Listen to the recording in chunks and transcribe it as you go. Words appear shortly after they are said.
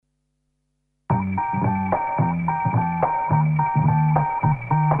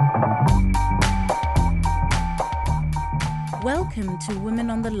Welcome to Women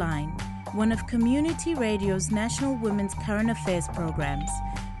on the Line, one of Community Radio's National Women's Current Affairs programs,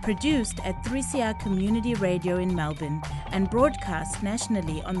 produced at 3CR Community Radio in Melbourne and broadcast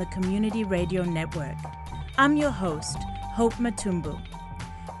nationally on the Community Radio Network. I'm your host, Hope Matumbu.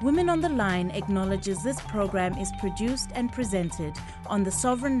 Women on the Line acknowledges this program is produced and presented on the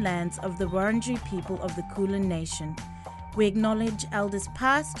sovereign lands of the Wurundjeri people of the Kulin Nation. We acknowledge elders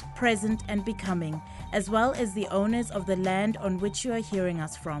past, present, and becoming, as well as the owners of the land on which you are hearing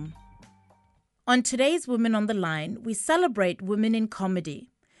us from. On today's Women on the Line, we celebrate women in comedy.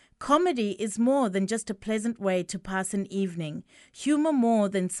 Comedy is more than just a pleasant way to pass an evening, humor more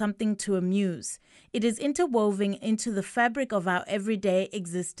than something to amuse. It is interwoven into the fabric of our everyday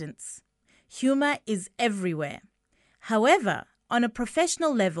existence. Humor is everywhere. However, on a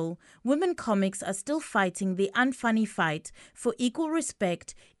professional level, women comics are still fighting the unfunny fight for equal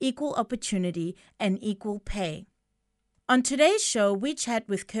respect, equal opportunity, and equal pay. On today's show, we chat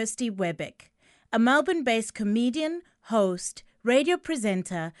with Kirsty Webeck, a Melbourne-based comedian, host, radio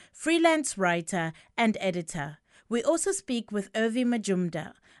presenter, freelance writer, and editor. We also speak with Urvi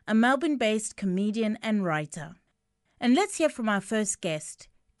Majumdar, a Melbourne-based comedian and writer. And let's hear from our first guest,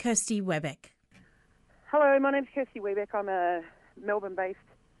 Kirsty Webeck. Hello, my name's Kirsty Webeck. I'm a Melbourne-based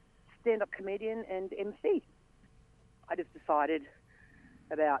stand-up comedian and MC. I just decided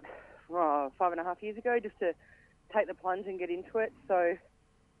about 5.5 years ago just to take the plunge and get into it. So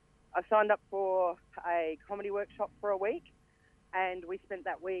I signed up for a comedy workshop for a week, and we spent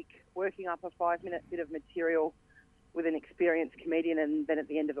that week working up a 5-minute bit of material with an experienced comedian, and then at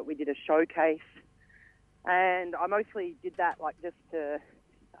the end of it we did a showcase. And I mostly did that just to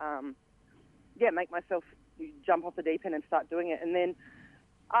make myself jump off the deep end and start doing it. And then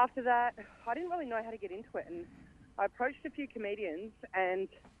after that, I didn't really know how to get into it, and I approached a few comedians, and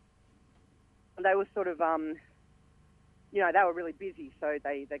they were sort of, they were really busy, so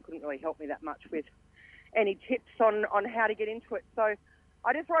they couldn't really help me that much with any tips on how to get into it. So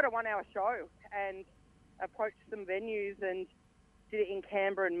I just wrote a 1-hour show and approached some venues and did it in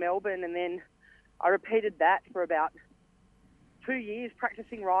Canberra and Melbourne, and then I repeated that for about 2 years,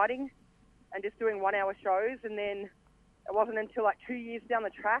 practicing writing and just doing 1-hour shows. And then it wasn't until 2 years down the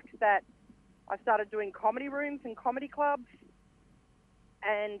track that I started doing comedy rooms and comedy clubs,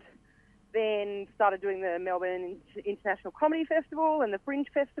 and then started doing the Melbourne International Comedy Festival and the Fringe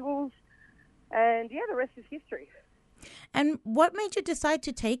Festivals. And the rest is history. And what made you decide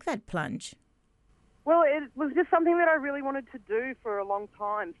to take that plunge? Well, it was just something that I really wanted to do for a long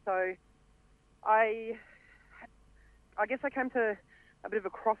time. So I guess I came to a bit of a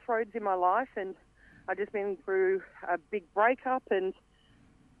crossroads in my life, and I'd just been through a big breakup, and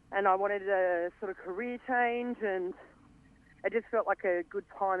I wanted a sort of career change, and it just felt like a good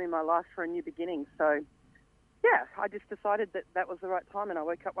time in my life for a new beginning. So, I just decided that was the right time, and I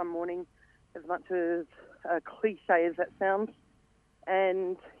woke up one morning, as much as cliche as that sounds,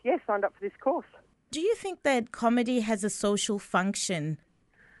 and signed up for this course. Do you think that comedy has a social function?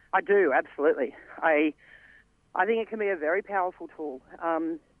 I do, absolutely. I think it can be a very powerful tool.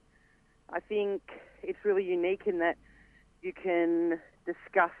 I think it's really unique in that you can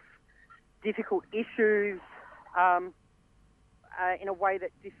discuss difficult issues in a way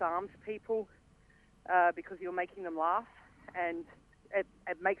that disarms people because you're making them laugh, and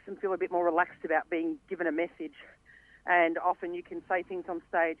it makes them feel a bit more relaxed about being given a message. And often you can say things on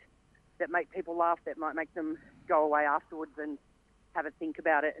stage that make people laugh that might make them go away afterwards and have a think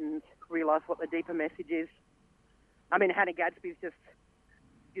about it and realise what the deeper message is. I mean, Hannah Gadsby's just,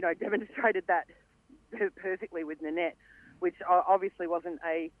 demonstrated that perfectly with Nanette, which obviously wasn't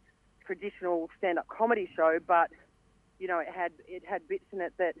a traditional stand-up comedy show, but, it had bits in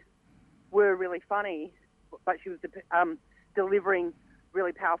it that were really funny, but she was delivering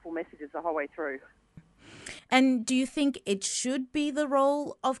really powerful messages the whole way through. And do you think it should be the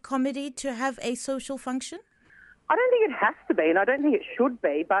role of comedy to have a social function? I don't think it has to be, and I don't think it should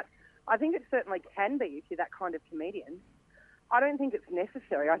be, but I think it certainly can be if you're that kind of comedian. I don't think it's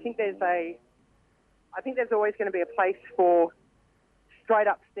necessary. I think there's always going to be a place for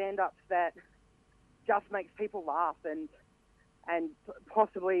straight-up stand-ups that just makes people laugh and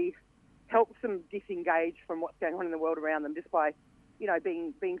possibly helps them disengage from what's going on in the world around them just by,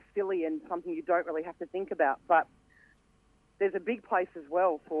 being silly and something you don't really have to think about. But there's a big place as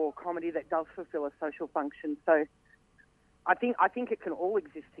well for comedy that does fulfill a social function. So I think it can all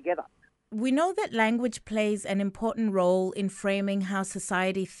exist together. We know that language plays an important role in framing how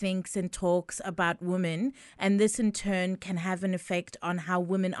society thinks and talks about women, and this in turn can have an effect on how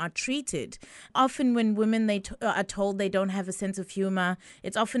women are treated. Often when women are told they don't have a sense of humor,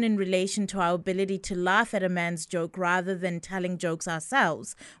 it's often in relation to our ability to laugh at a man's joke rather than telling jokes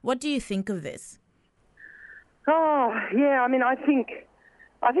ourselves. What do you think of this? Oh, yeah, I mean, I think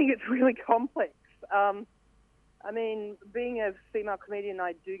it's really complex. I mean, being a female comedian,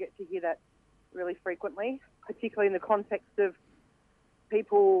 I do get to hear that really frequently, particularly in the context of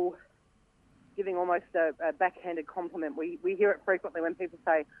people giving almost a backhanded compliment. We hear it frequently when people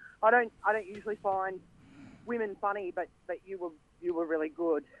say, I don't usually find women funny, but you were really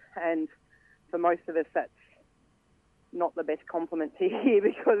good. And for most of us, that's not the best compliment to hear,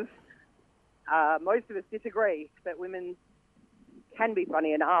 because most of us disagree that women can be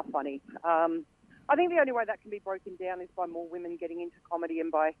funny and are funny. I think the only way that can be broken down is by more women getting into comedy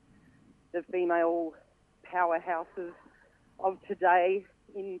and by the female powerhouses of today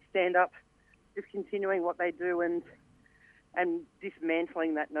in stand-up just continuing what they do and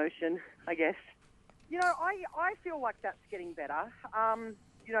dismantling that notion, I guess. You know, I feel like that's getting better.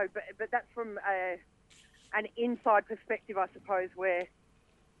 You know, but that's from an inside perspective, I suppose, where,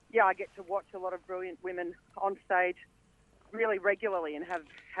 yeah, I get to watch a lot of brilliant women on stage really regularly and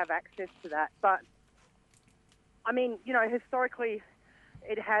have access to that. But I mean, you know, historically,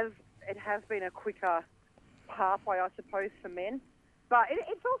 it has been a quicker pathway, I suppose, for men. But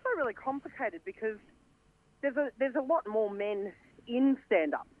it's also really complicated because there's a lot more men in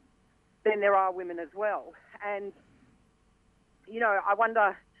stand-up than there are women as well. And, you know, I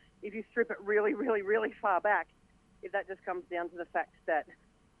wonder if you strip it really, really, really far back, if that just comes down to the fact that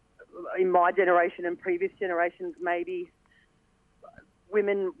in my generation and previous generations, maybe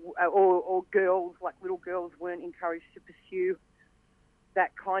women or girls, like little girls, weren't encouraged to pursue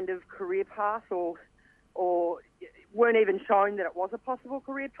that kind of career path or weren't even shown that it was a possible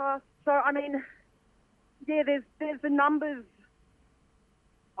career path. So, I mean, yeah, there's the numbers,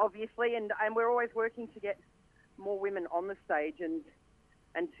 obviously, and we're always working to get more women on the stage and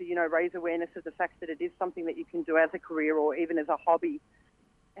to, you know, raise awareness of the fact that it is something that you can do as a career or even as a hobby.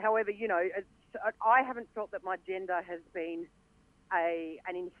 However, you know, I haven't felt that my gender has been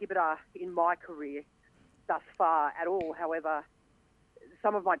an inhibitor in my career thus far at all. However,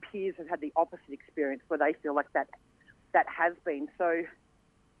 some of my peers have had the opposite experience where they feel like that has been. So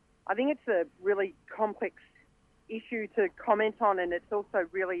I think it's a really complex issue to comment on, and it's also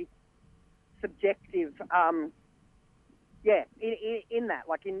really subjective. In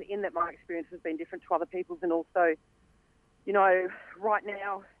that my experience has been different to other people's, and also, you know, right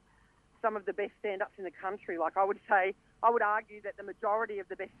now, some of the best stand-ups in the country, like I would argue that the majority of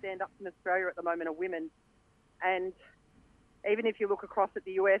the best stand-ups in Australia at the moment are women. And even if you look across at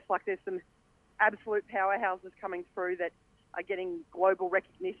the US, like there's some absolute powerhouses coming through that are getting global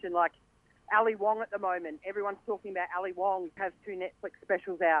recognition, like Ali Wong at the moment. Everyone's talking about Ali Wong, has 2 Netflix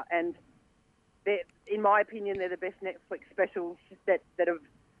specials out, and in my opinion, they're the best Netflix specials that have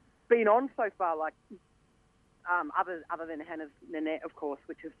been on so far, like other than Hannah's Nanette, of course,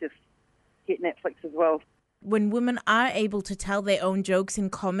 which has just hit Netflix as well. When women are able to tell their own jokes in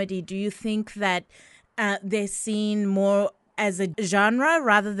comedy, do you think that they're seen more as a genre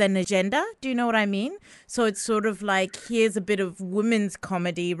rather than a gender? Do you know what I mean? So it's sort of like, here's a bit of women's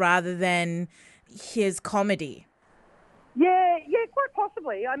comedy rather than here's comedy. Yeah, quite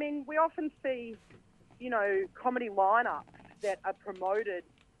possibly. I mean, we often see, you know, comedy lineups that are promoted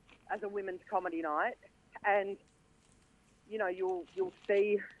as a women's comedy night, and, you know, you'll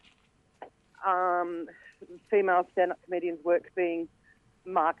see female stand-up comedians' work being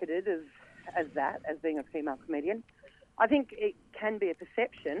marketed as being a female comedian. I think it can be a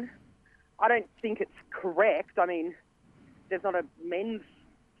perception. I don't think it's correct. I mean, there's not a men's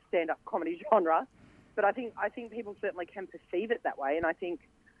stand-up comedy genre, but I think people certainly can perceive it that way, and I think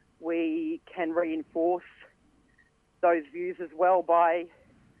we can reinforce those views as well by,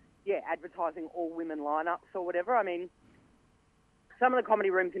 advertising all women lineups or whatever. I mean, some of the comedy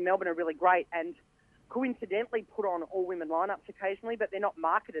rooms in Melbourne are really great and coincidentally put on all women lineups occasionally, but they're not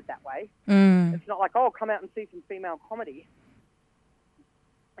marketed that way. It's not like, come out and see some female comedy.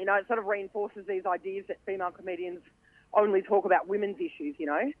 You know, it sort of reinforces these ideas that female comedians only talk about women's issues, you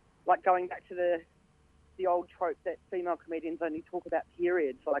know, like going back to the old trope that female comedians only talk about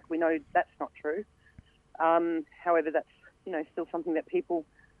periods. Like, we know that's not true. However, that's, you know, still something that people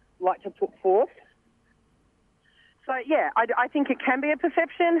like to put forth. So, I think it can be a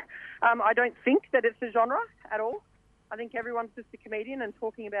perception. I don't think that it's a genre at all. I think everyone's just a comedian and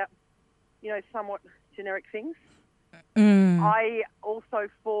talking about, you know, somewhat generic things. I also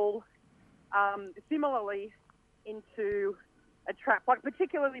fall similarly into a trap, like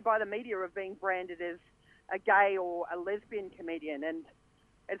particularly by the media, of being branded as a gay or a lesbian comedian. And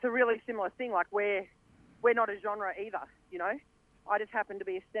it's a really similar thing. Like we're not a genre either, you know. I just happen to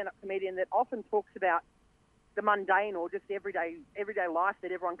be a stand-up comedian that often talks about the mundane or just everyday life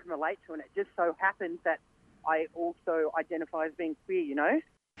that everyone can relate to, and it just so happens that I also identify as being queer, you know.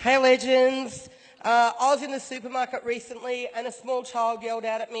 Hey legends, I was in the supermarket recently and a small child yelled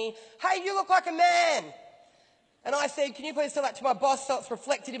out at me, "Hey, you look like a man!" And I said, "Can you please tell that to my boss so it's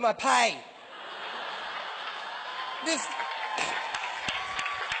reflected in my pay?"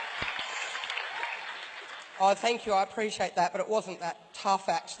 Oh, thank you, I appreciate that, but it wasn't that tough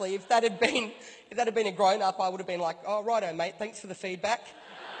actually. If that had been a grown-up, I would have been like, "Oh, righto, mate, thanks for the feedback."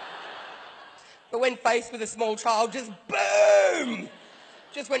 But when faced with a small child, just boom!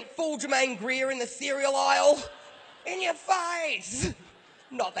 Just went full Jermaine Greer in the cereal aisle. In your face!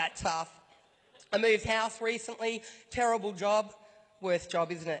 Not that tough. I moved house recently. Terrible job. Worst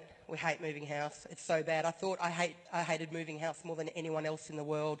job, isn't it? We hate moving house. It's so bad. I thought I hated moving house more than anyone else in the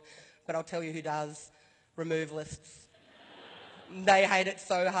world. But I'll tell you who does. Removalists. They hate it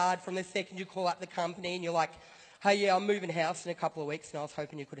so hard. From the second you call up the company and you're like, "Hey, yeah, I'm moving house in a couple of weeks and I was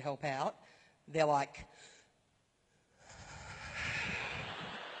hoping you could help out." They're like,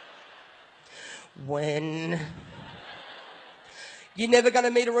 "When?" You're never going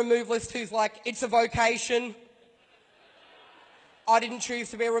to meet a removalist who's like, "It's a vocation. I didn't choose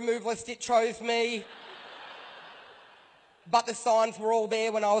to be a removalist, it chose me." But the signs were all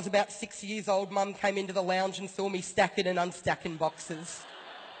there when I was about 6 years old. Mum came into the lounge and saw me stacking and unstacking boxes.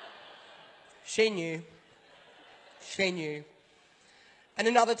 She knew. She knew. And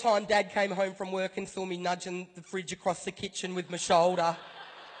another time Dad came home from work and saw me nudging the fridge across the kitchen with my shoulder.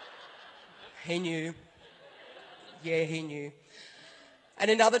 He knew. Yeah, he knew. And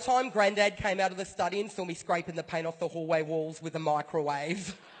another time Granddad came out of the study and saw me scraping the paint off the hallway walls with a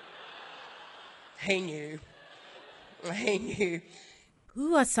microwave. He knew. He knew.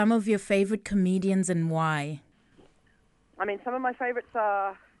 Who are some of your favourite comedians and why? I mean, some of my favourites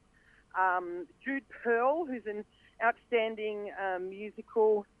are Jude Pearl, who's an outstanding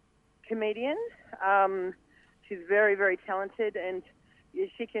musical comedian. She's very, very talented, and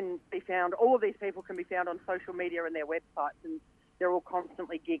she can be found, all of these people can be found on social media and their websites, and they're all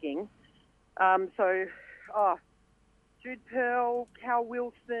constantly gigging. Jude Pearl, Cal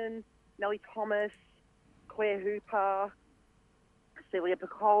Wilson, Nellie Thomas, Claire Hooper, Celia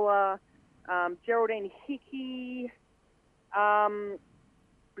Piccola, Geraldine Hickey. Then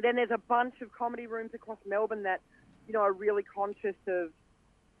there's a bunch of comedy rooms across Melbourne that, you know, are really conscious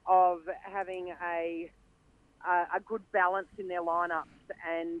of having a good balance in their lineups.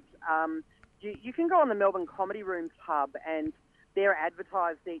 And you can go on the Melbourne Comedy Rooms hub, and they're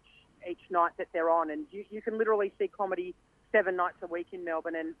advertised each night that they're on, and you can literally see comedy 7 nights a week in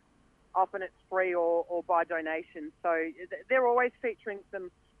Melbourne, and often it's free or by donation. So they're always featuring some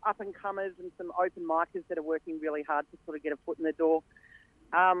up-and-comers and some open micers that are working really hard to sort of get a foot in the door.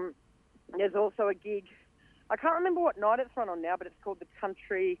 There's also a gig, I can't remember what night it's run on now, but it's called the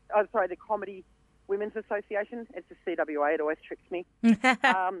Comedy Women's Association. It's a CWA, it always tricks me.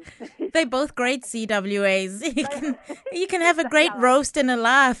 They're both great CWAs. You can have a great roast and a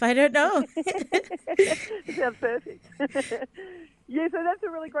laugh. I don't know. Sounds perfect. Yeah, so that's a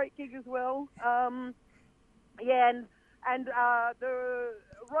really great gig as well. And the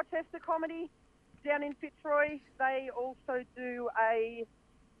Rochester Comedy down in Fitzroy, they also do a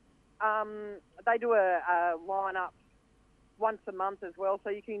lineup once a month as well. So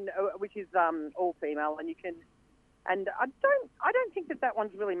you can, which is all female, and you can. And I don't think that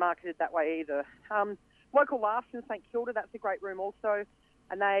one's really marketed that way either. Local Laughs in St Kilda, that's a great room also,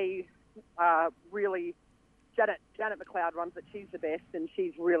 and they really. Janet McLeod runs it. She's the best, and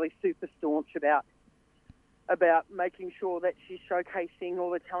she's really super staunch about making sure that she's showcasing all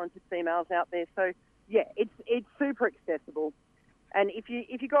the talented females out there. So yeah, it's super accessible. And if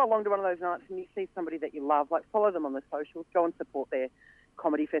you go along to one of those nights and you see somebody that you love, like follow them on the socials, go and support their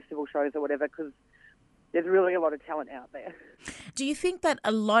comedy festival shows or whatever, because there's really a lot of talent out there. Do you think that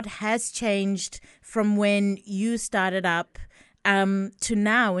a lot has changed from when you started up to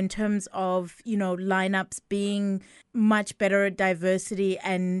now in terms of, you know, lineups being much better at diversity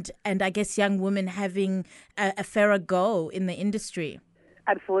and I guess young women having a fairer go in the industry?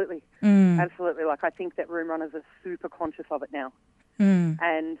 Absolutely. Absolutely. Like, I think that room runners are super conscious of it now.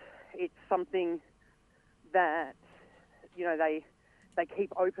 And it's something that, you know, they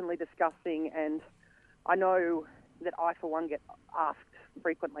keep openly discussing, and I know that I, for one, get asked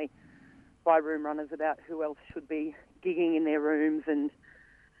frequently by room runners about who else should be gigging in their rooms, and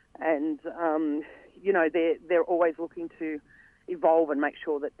and they're always looking to evolve and make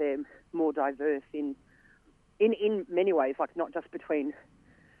sure that they're more diverse in many ways, like not just between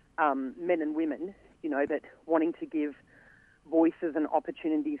men and women, but wanting to give voices and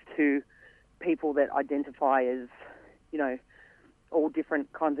opportunities to people that identify as, all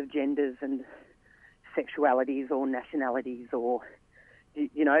different kinds of genders and sexualities or nationalities or,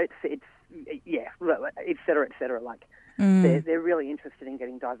 it's et cetera. Like, they're really interested in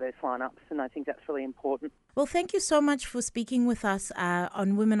getting diverse lineups, and I think that's really important. Well, thank you so much for speaking with us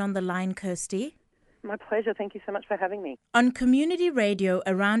on Women on the Line, Kirsty. My pleasure. Thank you so much for having me. On community radio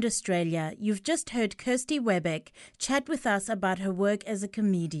around Australia, you've just heard Kirsty Webeck chat with us about her work as a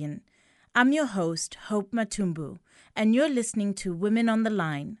comedian. I'm your host, Hope Matumbu, and you're listening to Women on the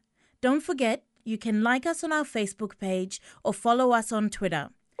Line. Don't forget, you can like us on our Facebook page or follow us on Twitter.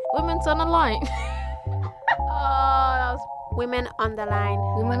 Women's on the Line. Oh, that was Women on the Line.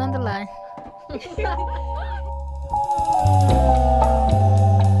 Women on the Line.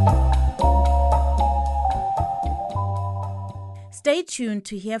 Stay tuned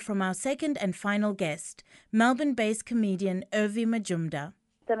to hear from our second and final guest, Melbourne-based comedian Urvi Majumdar.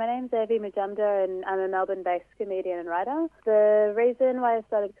 So my name's Urvi Majumdar and I'm a Melbourne-based comedian and writer. The reason why I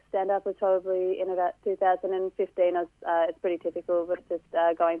started stand-up was probably in about 2015. It's pretty typical, but just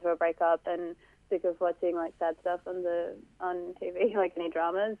going through a breakup and sick of watching like sad stuff on TV, like any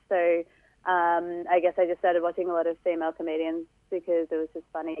dramas. So I guess I just started watching a lot of female comedians because it was just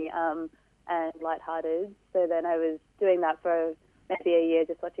funny and lighthearted. So then I was doing that for maybe a year,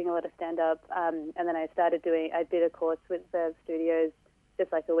 just watching a lot of stand-up. And then I did a course with Verve Studios,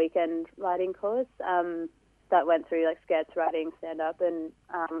 just like a weekend writing course that went through like sketch writing, stand-up, and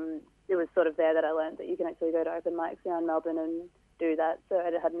it was sort of there that I learned that you can actually go to open mics around Melbourne and do that. So I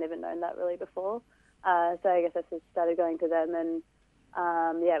hadn't even known that really before. So I guess I just started going to them, and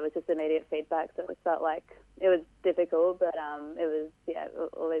it was just immediate feedback. So it felt like it was difficult, but it was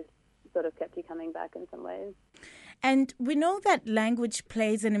always sort of kept you coming back in some ways. And we know that language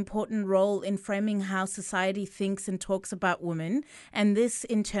plays an important role in framing how society thinks and talks about women, and this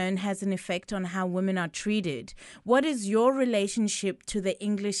in turn has an effect on how women are treated. What is your relationship to the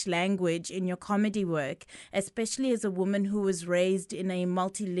English language in your comedy work, especially as a woman who was raised in a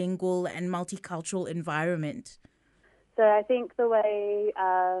multilingual and multicultural environment? So I think the way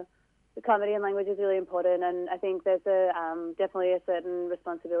the comedy and language is really important, and I think there's definitely a certain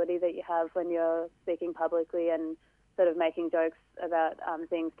responsibility that you have when you're speaking publicly and sort of making jokes about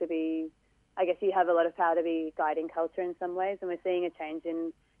things to be, I guess you have a lot of power to be guiding culture in some ways, and we're seeing a change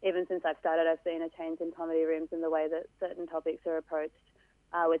even since I've started, I've seen a change in comedy rooms in the way that certain topics are approached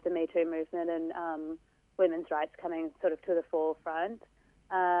with the Me Too movement and women's rights coming sort of to the forefront.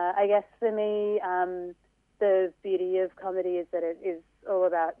 I guess for me, the beauty of comedy is that it is all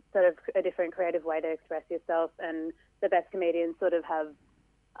about sort of a different creative way to express yourself, and the best comedians sort of have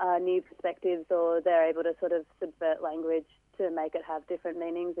new perspectives, or they're able to sort of subvert language to make it have different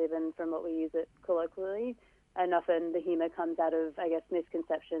meanings even from what we use it colloquially. And often the humour comes out of, I guess,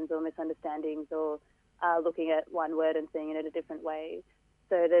 misconceptions or misunderstandings, or looking at one word and seeing it in a different way.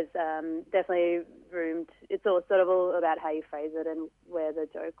 So there's definitely room. It's all sort of all about how you phrase it and where the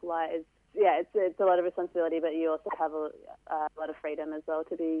joke lies. Yeah, it's a lot of responsibility, but you also have a lot of freedom as well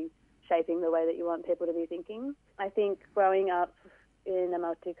to be shaping the way that you want people to be thinking. I think growing up in a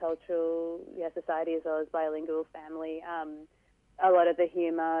multicultural society as well as bilingual family, a lot of the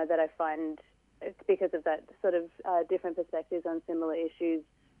humour that I find, it's because of that sort of different perspectives on similar issues,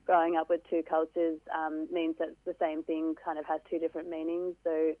 growing up with two cultures means that the same thing kind of has two different meanings.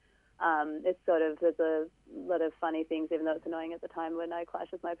 So it's sort of, there's a lot of funny things, even though it's annoying at the time when I clash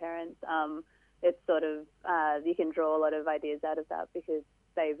with my parents. It's sort of, you can draw a lot of ideas out of that because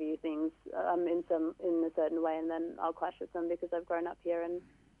they view things in a certain way, and then I'll clash with them because I've grown up here and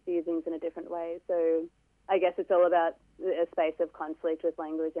view things in a different way. So I guess it's all about a space of conflict with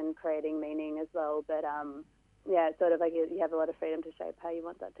language and creating meaning as well. But it's sort of like you have a lot of freedom to shape how you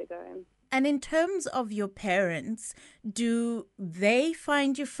want that to go. And in terms of your parents, do they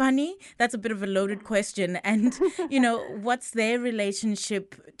find you funny? That's a bit of a loaded question. And, what's their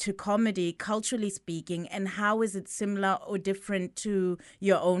relationship to comedy, culturally speaking, and how is it similar or different to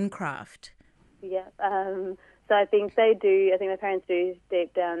your own craft? Yeah, so I think they do. I think my parents do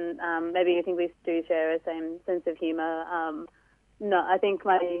deep down. Maybe I think we do share the same sense of humour. No, I think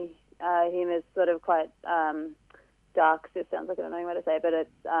my humour is sort of quite dark. It sounds like I don't know what to say, but it's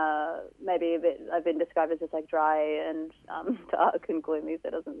maybe a bit. I've been described as just like dry and dark and gloomy, so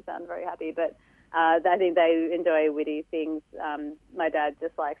it doesn't sound very happy. But I think they enjoy witty things. My dad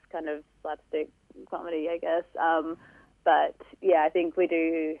just likes kind of slapstick comedy, I guess. But yeah, I think we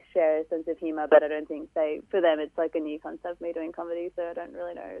do share a sense of humour, but I don't think for them, it's like a new concept, me doing comedy, so I don't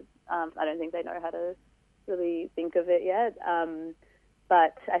really know. I don't think they know how to really think of it yet.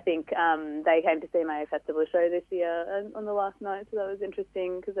 But I think they came to see my festival show this year on the last night, so that was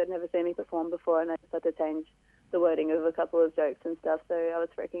interesting because they'd never seen me perform before, and I just had to change the wording of a couple of jokes and stuff, so I was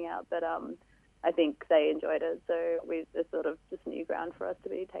freaking out. But I think they enjoyed it, so it's sort of just new ground for us to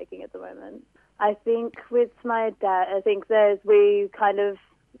be taking at the moment. I think with my dad, I think there's a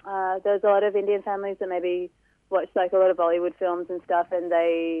lot of Indian families that maybe watch like a lot of Bollywood films and stuff, and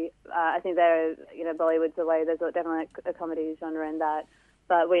I think Bollywood's the way. There's definitely a comedy genre in that,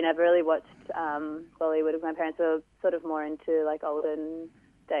 but we never really watched Bollywood. My parents were sort of more into like olden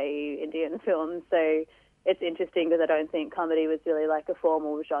day Indian films, so it's interesting because I don't think comedy was really like a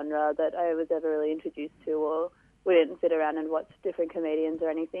formal genre that I was ever really introduced to, or we didn't sit around and watch different comedians or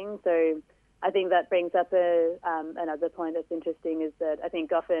anything. So I think that brings up another point that's interesting, is that I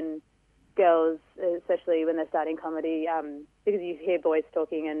think often girls, especially when they're starting comedy, because you hear boys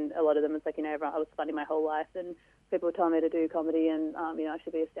talking and a lot of them, it's like, I was funny my whole life and people tell me to do comedy and, I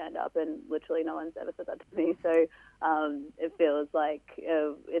should be a stand-up, and literally no one's ever said that to me. So it feels like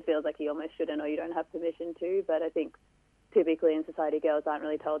you almost shouldn't, or you don't have permission to. But I think typically in society, girls aren't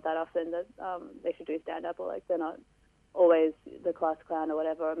really told that often that they should do stand-up, or like they're not always the class clown or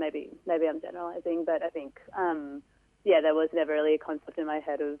whatever. Or maybe I'm generalizing, but I think there was never really a concept in my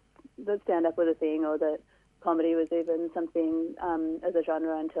head of that stand-up was a thing, or that comedy was even something as a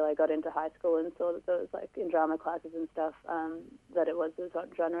genre until I got into high school and saw that there was like in drama classes and stuff that it was a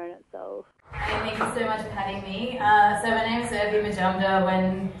genre in itself. Thank you so much for having me. So my name is Urvi Majumdar.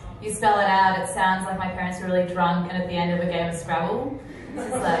 When you spell it out, it sounds like my parents were really drunk and at the end of a game of Scrabble.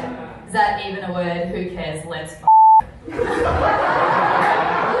 It's just like, is that even a word? Who cares? Let's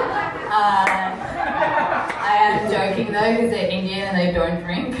I am joking though, because they're Indian and they don't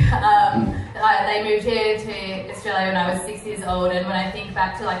drink. They moved here to Australia when I was 6 years old, and when I think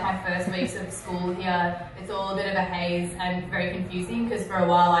back to like my first weeks of school here, it's all a bit of a haze and very confusing, because for a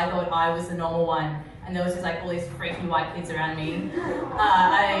while I thought I was the normal one and there was just like all these freaky white kids around me.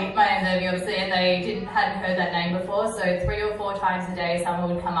 My name's Urvi, obviously, and they hadn't heard that name before, so 3 or 4 times a day someone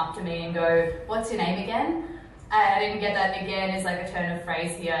would come up to me and go, "What's your name again?" And I didn't get that again is like a turn of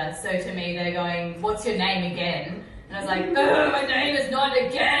phrase here. So to me, they're going, "What's your name again?" And I was like, "Oh, my name is not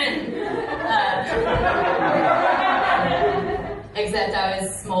again." Except I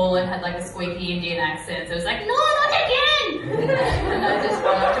was small and had like a squeaky Indian accent. So it was like, "No, not again!" And I just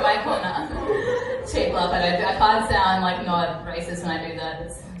run up to my corner. Cheap love, I can't sound like not racist when I do that.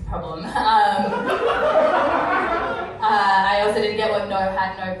 It's a problem. I also didn't get what no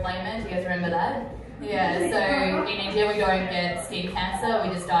hat, no play meant. Do you guys remember that? Yeah, so in India we don't get skin cancer,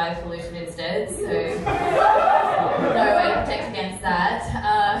 we just die of pollution instead, so no way to protect against that.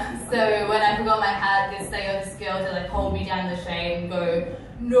 So when I forgot my hat, they got this girl to like hold me down in the shade and go,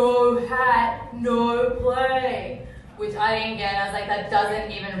 "No hat, no play," which I didn't get. I was like, that doesn't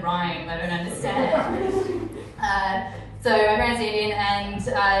even rhyme, I don't understand. So my parents are Indian and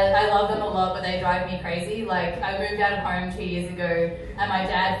I love them a lot, but they drive me crazy. Like, I moved out of home 2 years ago and my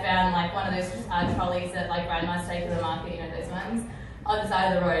dad found like one of those trolleys that like grandmas take to the market, you know, those ones, on the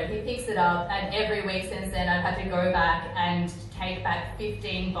side of the road. He picks it up, and every week since then I've had to go back and take back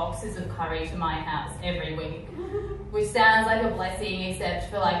 15 boxes of curry to my house every week, which sounds like a blessing,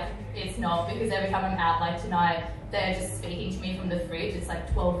 except for like it's not, because every time I'm out like tonight, they're just speaking to me from the fridge. It's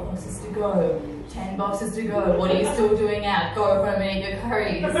like 12 boxes to go, 10 boxes to go. What are you still doing out? Go for a minute, your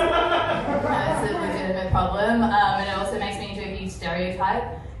curries. That's a legitimate problem. And it also makes me into a huge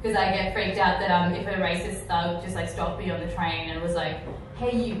stereotype, because I get freaked out that if a racist thug just like stopped me on the train and was like,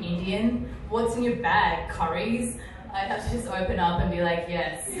 "Hey, you Indian, what's in your bag? Curries?" I'd have to just open up and be like,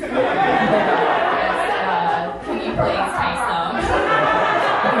 "Yes. Yes, can you please taste some?"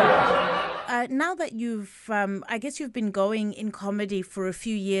 Now that I guess you've been going in comedy for a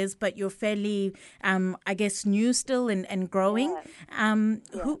few years, but you're fairly, I guess, new still and growing.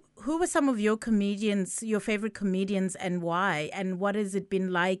 Who were some of your comedians, your favorite comedians, and why? And what has it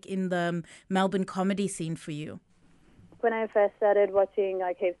been like in the Melbourne comedy scene for you? When I first started watching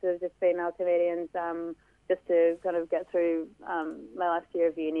like heaps of just female comedians, just to kind of get through my last year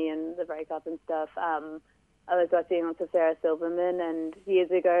of uni and the breakup and stuff, I was watching lots of Sarah Silverman, and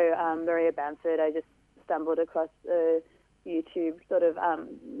years ago, Maria Bamford, I just stumbled across YouTube sort of,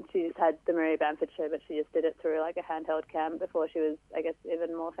 she just had the Maria Bamford show, but she just did it through like a handheld cam before she was, I guess,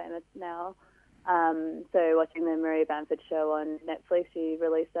 even more famous now. So watching the Maria Bamford show on Netflix, she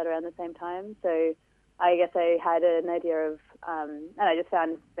released that around the same time. So I guess I had an idea of, and I just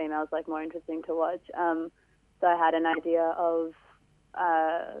found females like more interesting to watch. So I had an idea of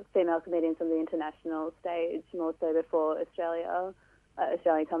female comedians on the international stage, more so before Australian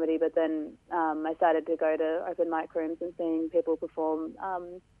comedy, but then I started to go to open mic rooms and seeing people perform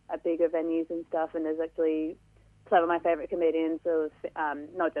at bigger venues and stuff, and there's actually some of my favourite comedians,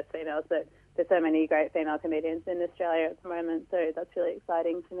 not just females, but there's so many great female comedians in Australia at the moment, so that's really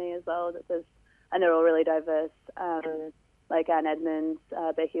exciting to me as well. And they're all really diverse, like Anne Edmonds,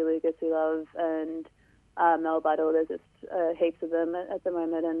 Becky Lucas, who love, and Mel Buttle. There's just heaps of them at the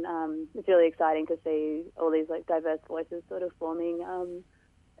moment, and it's really exciting to see all these like diverse voices sort of forming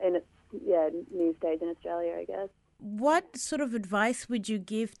in its new stage in Australia, I guess. What sort of advice would you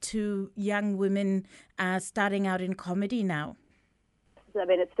give to young women starting out in comedy now? I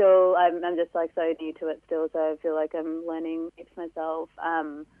mean, it's still, I'm just like so new to it still, so I feel like I'm learning heaps myself.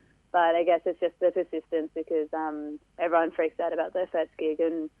 But I guess it's just the persistence, because everyone freaks out about their first gig,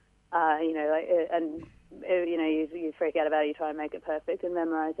 and you freak out about it, you try and make it perfect and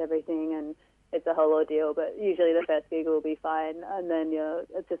memorize everything, and it's a whole ordeal. But usually the first gig will be fine, and then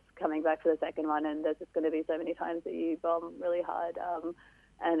it's just coming back for the second one, and there's just going to be so many times that you bomb really hard,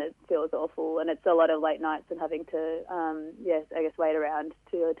 and it feels awful, and it's a lot of late nights and having to, I guess wait around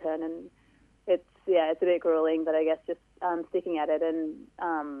to your turn, and it's a bit grueling, but I guess just sticking at it, and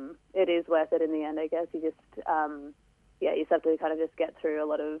it is worth it in the end, I guess. You just, you just have to kind of just get through a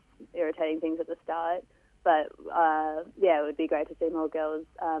lot of irritating things at the start. But, it would be great to see more girls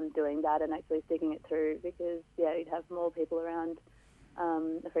doing that and actually sticking it through, because, you'd have more people around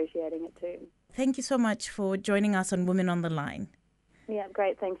appreciating it too. Thank you so much for joining us on Women on the Line. Yeah,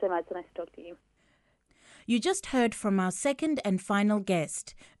 great. Thanks so much. Nice to talk to you. You just heard from our second and final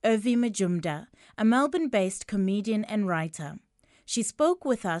guest, Urvi Majumdar, a Melbourne-based comedian and writer. She spoke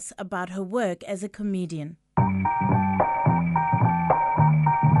with us about her work as a comedian.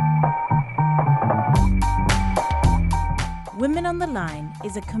 Women on the Line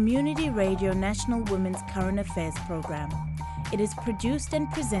is a community radio national women's current affairs program. It is produced and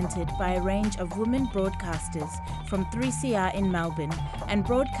presented by a range of women broadcasters from 3CR in Melbourne and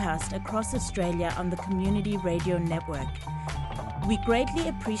broadcast across Australia on the Community Radio Network. We greatly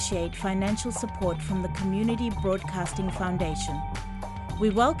appreciate financial support from the Community Broadcasting Foundation. We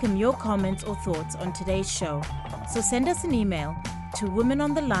welcome your comments or thoughts on today's show, so send us an email to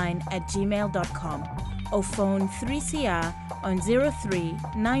womenontheline@gmail.com or phone 3CR on 03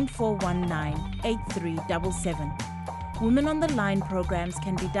 9419 8377. Women on the Line programs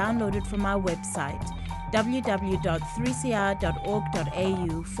can be downloaded from our website,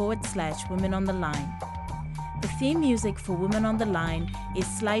 www.3cr.org.au/Women on the Line. The theme music for Women on the Line is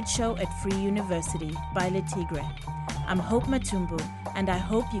Slideshow at Free University by Le Tigre. I'm Hope Matumbu, and I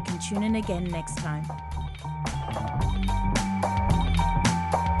hope you can tune in again next time.